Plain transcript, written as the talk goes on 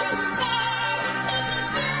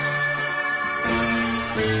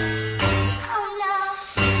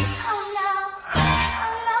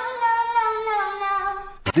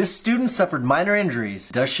This student suffered minor injuries.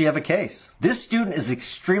 Does she have a case? This student is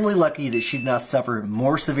extremely lucky that she did not suffer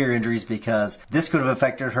more severe injuries because this could have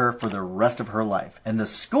affected her for the rest of her life. And the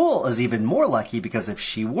school is even more lucky because if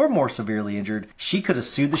she were more severely injured, she could have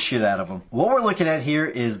sued the shit out of them. What we're looking at here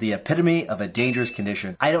is the epitome of a dangerous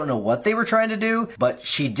condition. I don't know what they were trying to do, but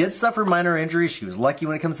she did suffer minor injuries. She was lucky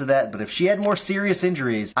when it comes to that. But if she had more serious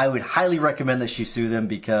injuries, I would highly recommend that she sue them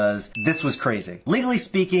because this was crazy. Legally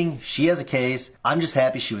speaking, she has a case. I'm just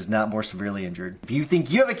happy she was not more severely injured. If you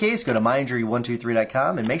think you have a case, go to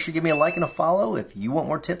myinjury123.com and make sure you give me a like and a follow if you want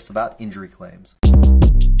more tips about injury claims.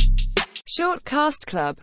 Shortcast Club.